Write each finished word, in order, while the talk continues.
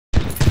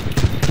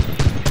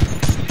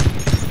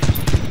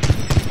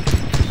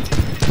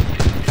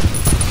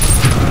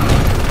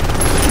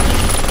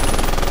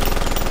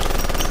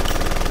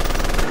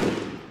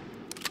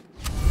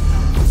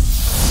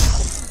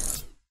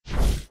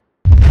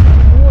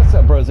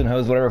bros and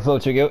hoes, whatever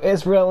floats your go.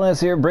 It's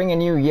Relentless here,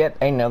 bringing you yet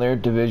another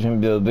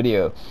Division build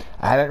video.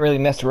 I haven't really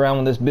messed around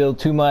with this build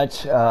too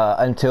much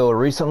until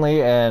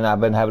recently, and I've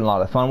been having a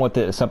lot of fun with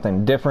it. It's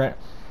something different,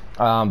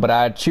 but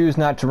I choose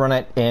not to run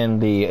it in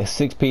the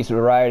 6-piece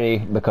variety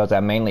because I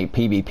mainly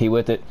PvP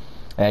with it,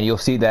 and you'll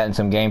see that in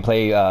some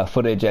gameplay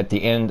footage at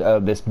the end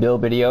of this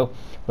build video.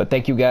 But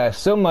thank you guys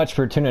so much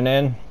for tuning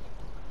in.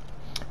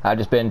 I've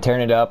just been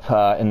tearing it up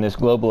in this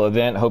global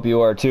event. Hope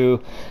you are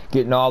too,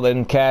 getting all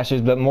them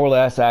caches, but more or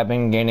less I've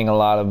been gaining a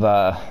lot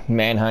of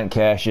manhunt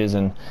caches,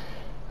 and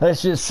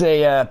let's just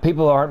say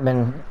people aren't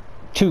been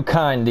too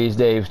kind these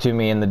days to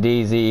me in the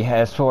DZ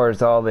as far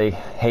as all the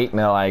hate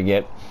mail I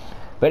get.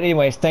 But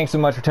anyways, thanks so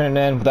much for tuning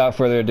in. Without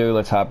further ado,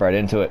 let's hop right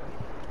into it.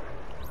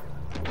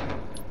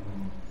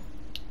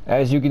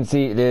 As you can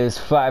see, it is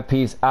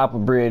 5-piece Apple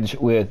Bridge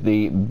with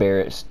the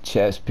Barrett's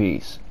chest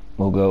piece.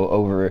 We'll go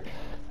over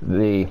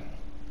the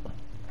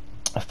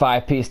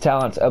 5-piece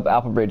talents of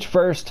Apple Bridge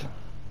first.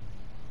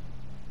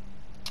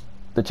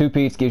 The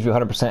 2-piece gives you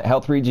 100%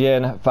 health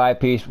regen,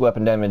 5-piece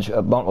weapon damage,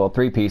 well,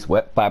 3-piece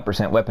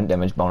 5% weapon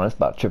damage bonus.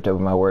 About tripped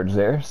over my words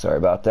there, sorry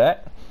about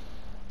that.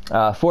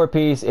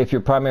 4-piece, if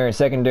your primary and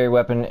secondary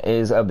weapon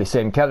is of the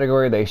same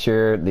category, they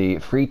share the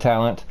free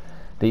talent.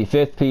 The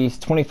 5th piece,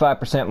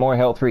 25% more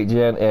health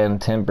regen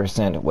and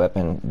 10%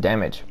 weapon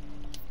damage.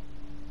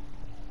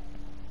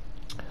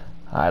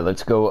 Alright,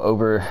 let's go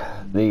over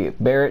the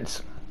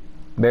Barrett's.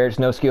 Barrett's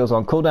no skills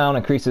on cooldown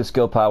increases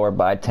skill power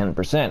by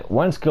 10%.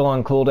 1 skill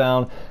on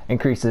cooldown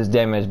increases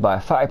damage by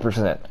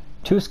 5%.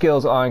 2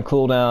 skills on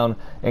cooldown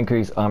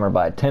increase armor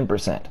by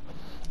 10%.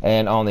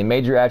 And on the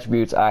major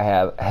attributes, I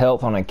have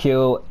health on a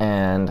kill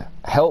and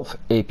health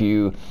if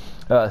you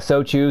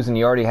so choose, and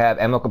you already have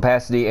ammo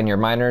capacity in your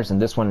miners,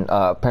 and this one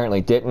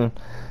apparently didn't,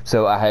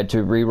 so I had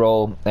to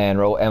re-roll and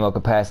roll ammo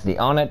capacity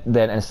on it.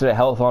 Then instead of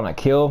health on a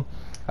kill,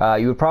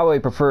 you would probably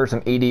prefer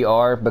some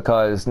EDR,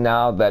 because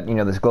now that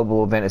this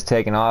global event is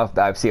taking off,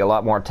 I see a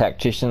lot more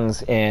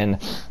tacticians in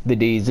the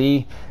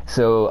DZ,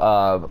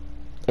 so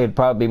it'd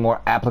probably be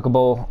more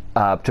applicable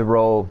to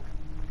roll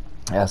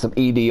some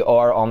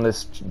EDR on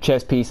this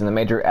chest piece and the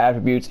major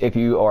attributes if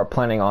you are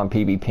planning on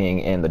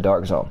PvPing in the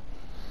Dark Zone.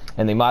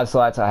 In the mod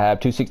slots, I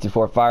have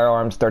 264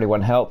 firearms,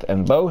 31 health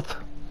in both.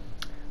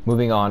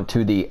 Moving on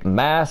to the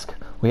mask,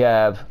 we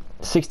have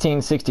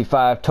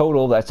 1665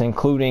 total, that's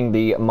including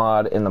the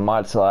mod in the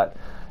mod slot,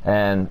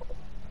 and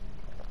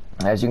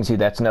as you can see,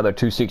 that's another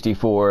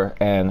 264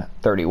 and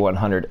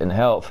 3100 in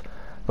health.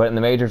 But in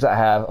the majors, I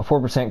have a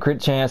 4%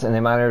 crit chance, and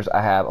in the minors,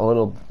 I have a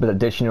little bit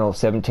additional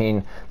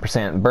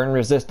 17% burn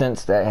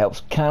resistance. That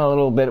helps kind of a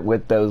little bit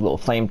with those little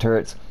flame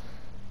turrets.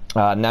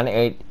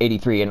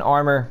 9883 in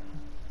armor.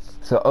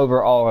 So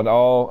overall in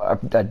all,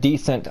 a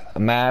decent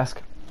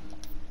mask.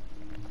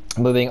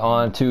 Moving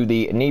on to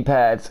the knee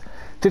pads,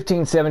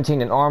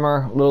 1517 in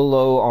armor, a little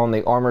low on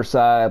the armor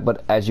side,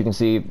 but as you can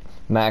see,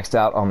 maxed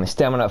out on the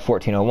stamina,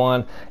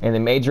 1401. In the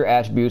major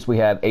attributes, we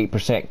have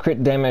 8%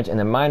 crit damage. In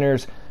the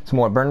minors, some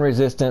more burn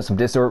resistance, some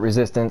distort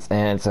resistance,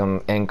 and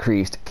some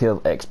increased kill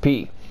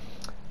XP.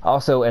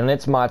 Also in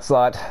its mod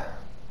slot,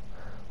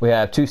 we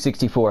have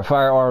 264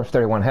 firearms,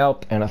 31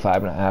 health, and a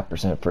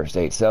 5.5% first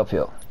aid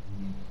self-heal.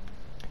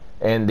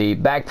 In the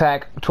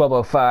backpack,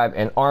 1205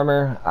 in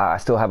armor. I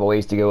still have a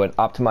ways to go in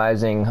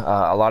optimizing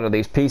a lot of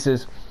these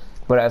pieces,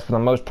 but as for the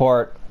most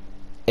part,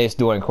 it's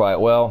doing quite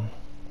well.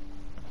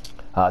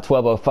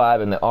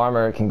 1205 in the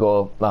armor can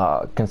go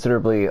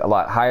considerably a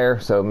lot higher,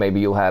 so maybe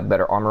you'll have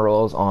better armor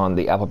rolls on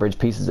the Apple Bridge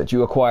pieces that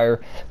you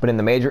acquire. But in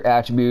the major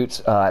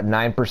attributes,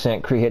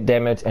 9% crit hit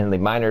damage, and the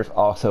minors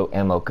also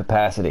ammo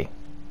capacity.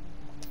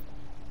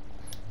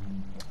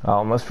 I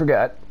almost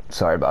forgot.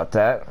 Sorry about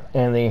that.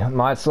 In the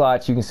mod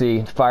slots, you can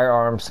see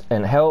firearms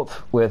and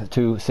health with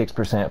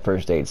 6%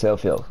 first aid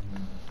self-heal.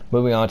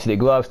 Moving on to the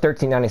gloves,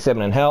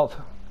 1397 in health.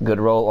 Good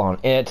roll on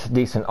it.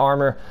 Decent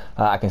armor.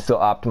 I can still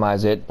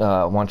optimize it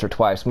once or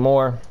twice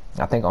more.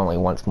 I think only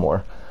once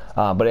more.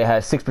 But it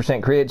has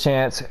 6% crit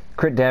chance,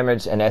 crit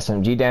damage, and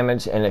SMG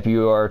damage. And if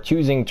you are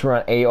choosing to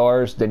run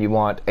ARs, then you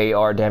want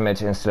AR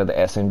damage instead of the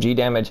SMG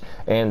damage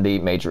and the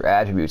major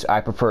attributes. I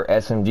prefer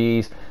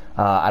SMGs.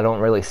 I don't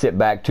really sit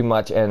back too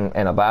much in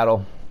a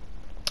battle,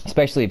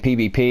 especially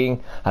PvP.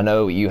 I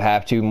know you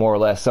have to more or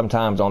less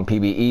sometimes on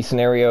PvE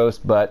scenarios,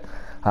 but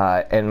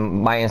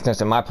in my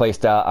instance, in my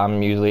playstyle,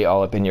 I'm usually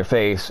all up in your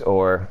face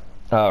or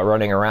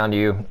running around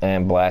you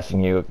and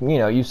blasting you.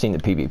 You've seen the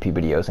PvP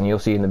videos, and you'll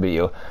see in the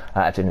video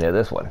at the end of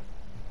this one.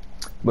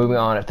 Moving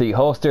on to the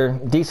holster,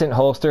 decent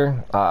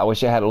holster. I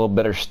wish I had a little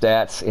better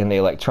stats in the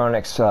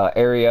electronics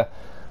area.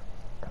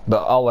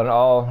 But all in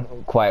all,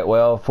 quite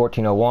well.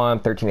 1401,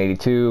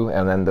 1382,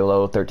 and then the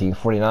low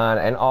 1349.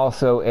 And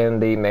also in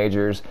the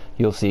majors,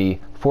 you'll see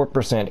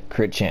 4%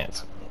 crit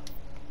chance.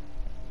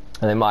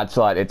 And the mod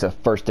slot, it's a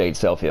first aid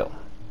self-heal.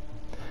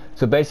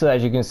 So basically,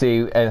 as you can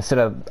see, instead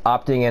of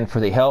opting in for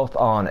the health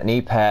on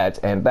knee pads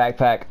and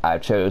backpack, I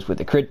chose with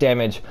the crit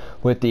damage,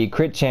 with the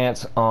crit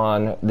chance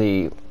on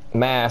the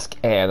mask,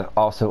 and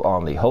also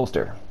on the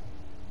holster.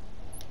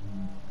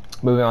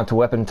 Moving on to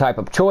weapon type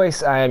of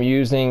choice, I am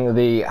using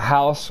the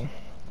house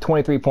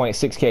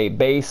 23.6k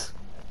base,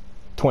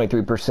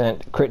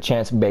 23% crit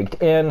chance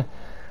baked in,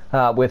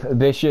 with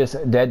vicious,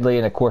 deadly,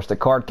 and of course the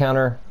card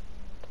counter.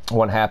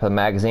 One half of the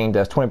magazine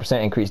does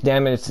 20% increased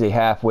damage, the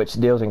half which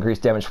deals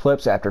increased damage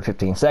flips after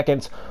 15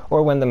 seconds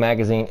or when the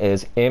magazine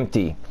is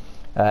empty.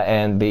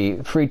 And the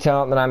free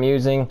talent that I'm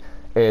using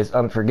is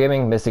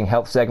Unforgiving. Missing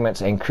health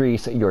segments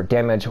increase your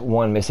damage.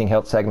 1 missing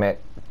health segment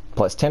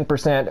plus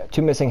 10%,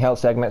 2 missing health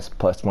segments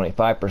plus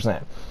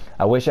 25%.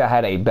 I wish I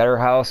had a better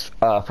house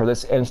for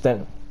this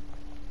instant,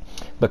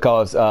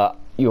 because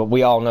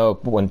we all know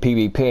when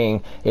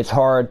PvPing, it's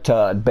hard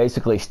to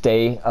basically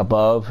stay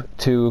above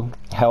 2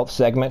 health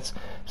segments.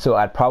 So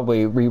I'd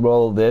probably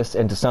re-roll this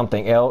into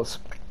something else,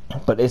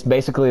 but it's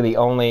basically the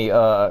only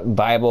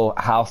viable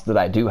house that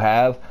I do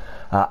have.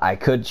 I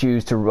could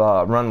choose to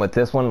run with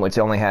this one, which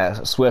only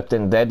has Swift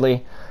and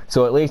Deadly.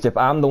 So at least if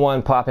I'm the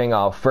one popping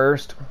off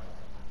first,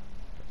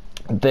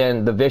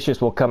 then the Vicious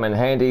will come in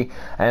handy,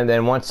 and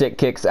then once it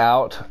kicks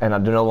out and I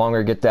do no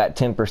longer get that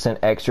 10%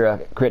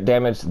 extra crit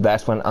damage,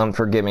 that's when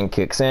Unforgiving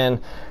kicks in.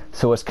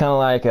 So it's kind of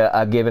like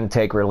a give and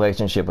take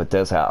relationship with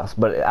this house,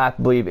 but I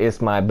believe it's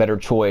my better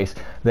choice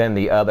than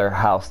the other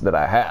house that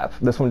I have.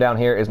 This one down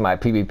here is my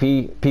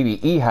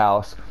PvE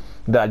house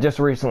that I just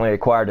recently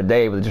acquired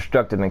today with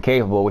Destructive and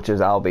Capable, which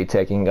is I'll be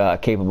taking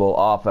Capable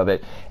off of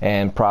it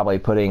and probably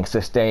putting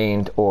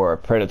Sustained or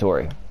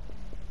Predatory.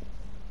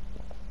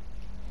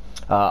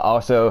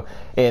 Also,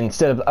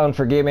 instead of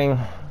Unforgiving,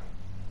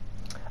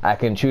 I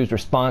can choose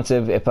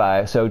Responsive if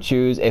I so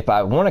choose. If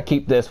I want to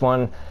keep this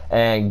one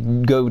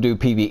and go do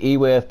PvE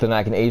with, then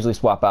I can easily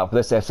swap out for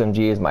this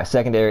SMG as my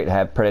secondary to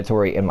have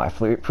Predatory in my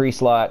free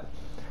slot,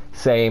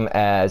 same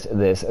as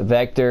this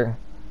Vector.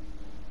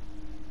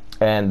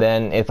 And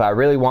then if I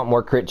really want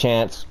more crit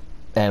chance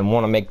and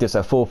want to make this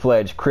a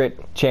full-fledged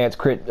crit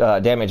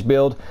damage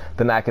build,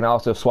 then I can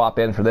also swap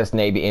in for this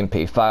Navy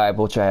MP5,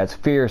 which has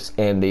Fierce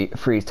in the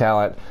freeze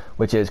talent,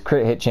 which is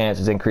crit hit chance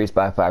is increased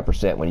by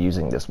 5% when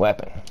using this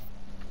weapon.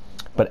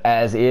 But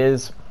as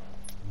is,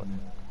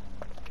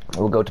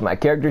 we'll go to my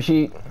character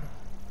sheet.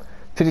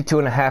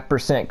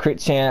 52.5% crit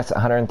chance,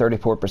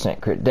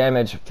 134% crit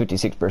damage,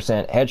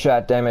 56%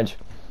 headshot damage,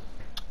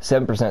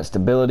 7%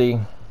 stability.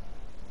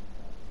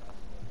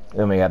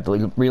 Then we have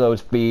the reload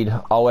speed.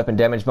 All weapon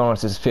damage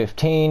bonus is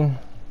 15.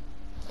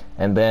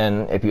 And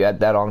then if you add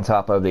that on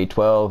top of the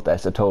 12,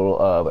 that's a total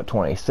of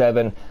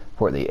 27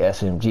 for the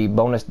SMG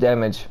bonus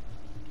damage.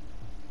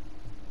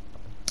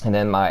 And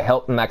then my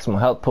maximum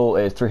health pool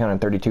is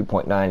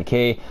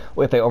 332.9k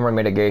with a armor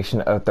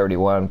mitigation of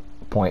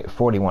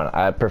 31.41.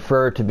 I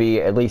prefer to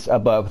be at least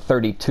above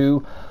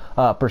 32%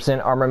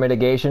 armor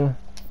mitigation.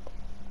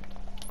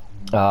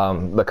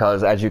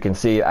 Because as you can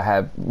see, I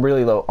have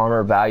really low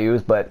armor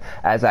values, but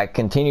as I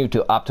continue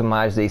to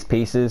optimize these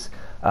pieces,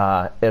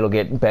 it'll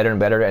get better and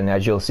better, and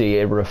as you'll see,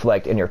 it will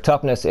reflect in your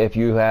toughness if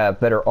you have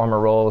better armor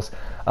rolls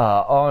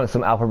on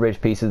some Alpha Bridge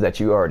pieces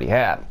that you already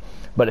have.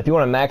 But if you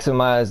want to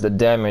maximize the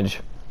damage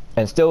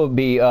and still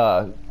be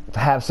have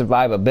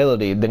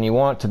survivability, then you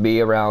want to be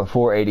around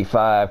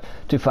 485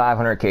 to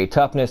 500k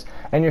toughness,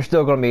 and you're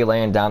still going to be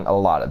laying down a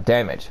lot of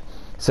damage.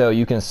 So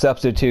you can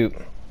substitute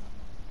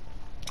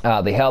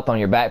the health on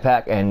your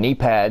backpack and knee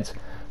pads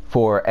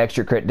for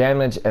extra crit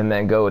damage, and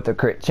then go with the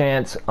crit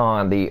chance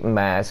on the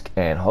mask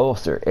and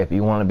holster. If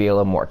you want to be a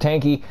little more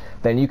tanky,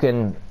 then you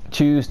can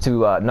choose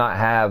to not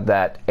have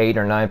that 8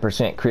 or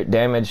 9% crit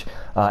damage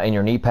in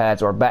your knee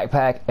pads or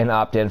backpack and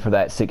opt in for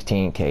that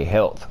 16k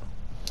health.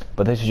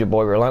 But this is your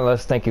boy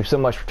Relentless. Thank you so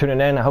much for tuning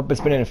in. I hope it's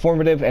been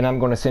informative, and I'm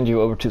going to send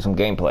you over to some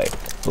gameplay.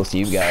 We'll see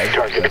you guys.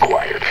 Target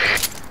acquired.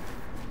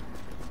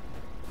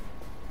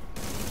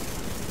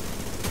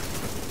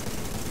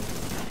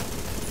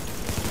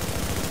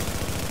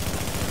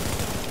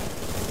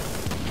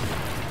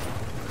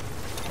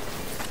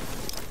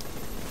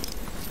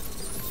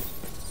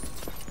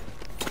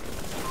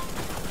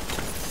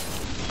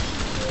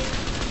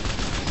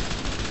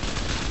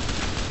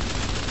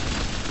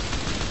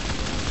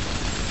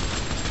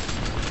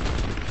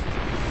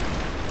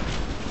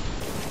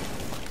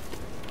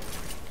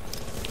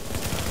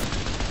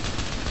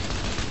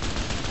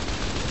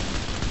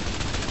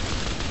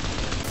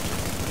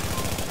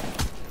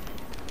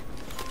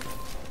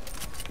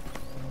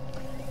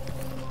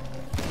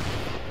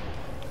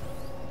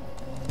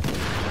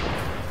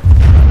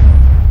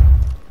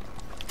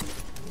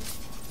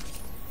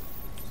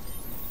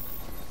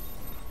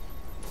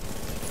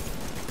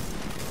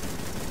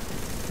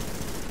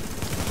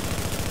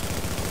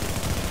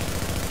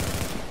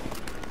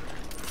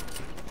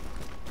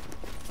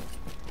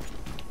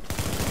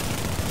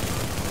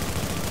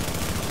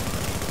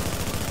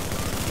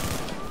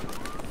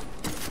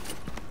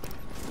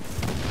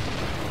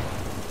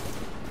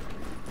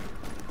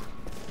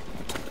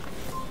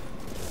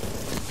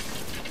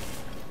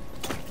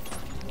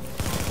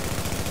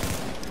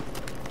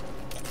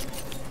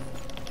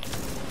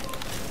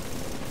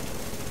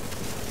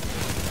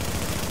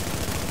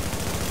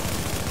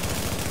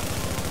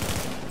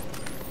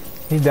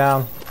 He's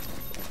down.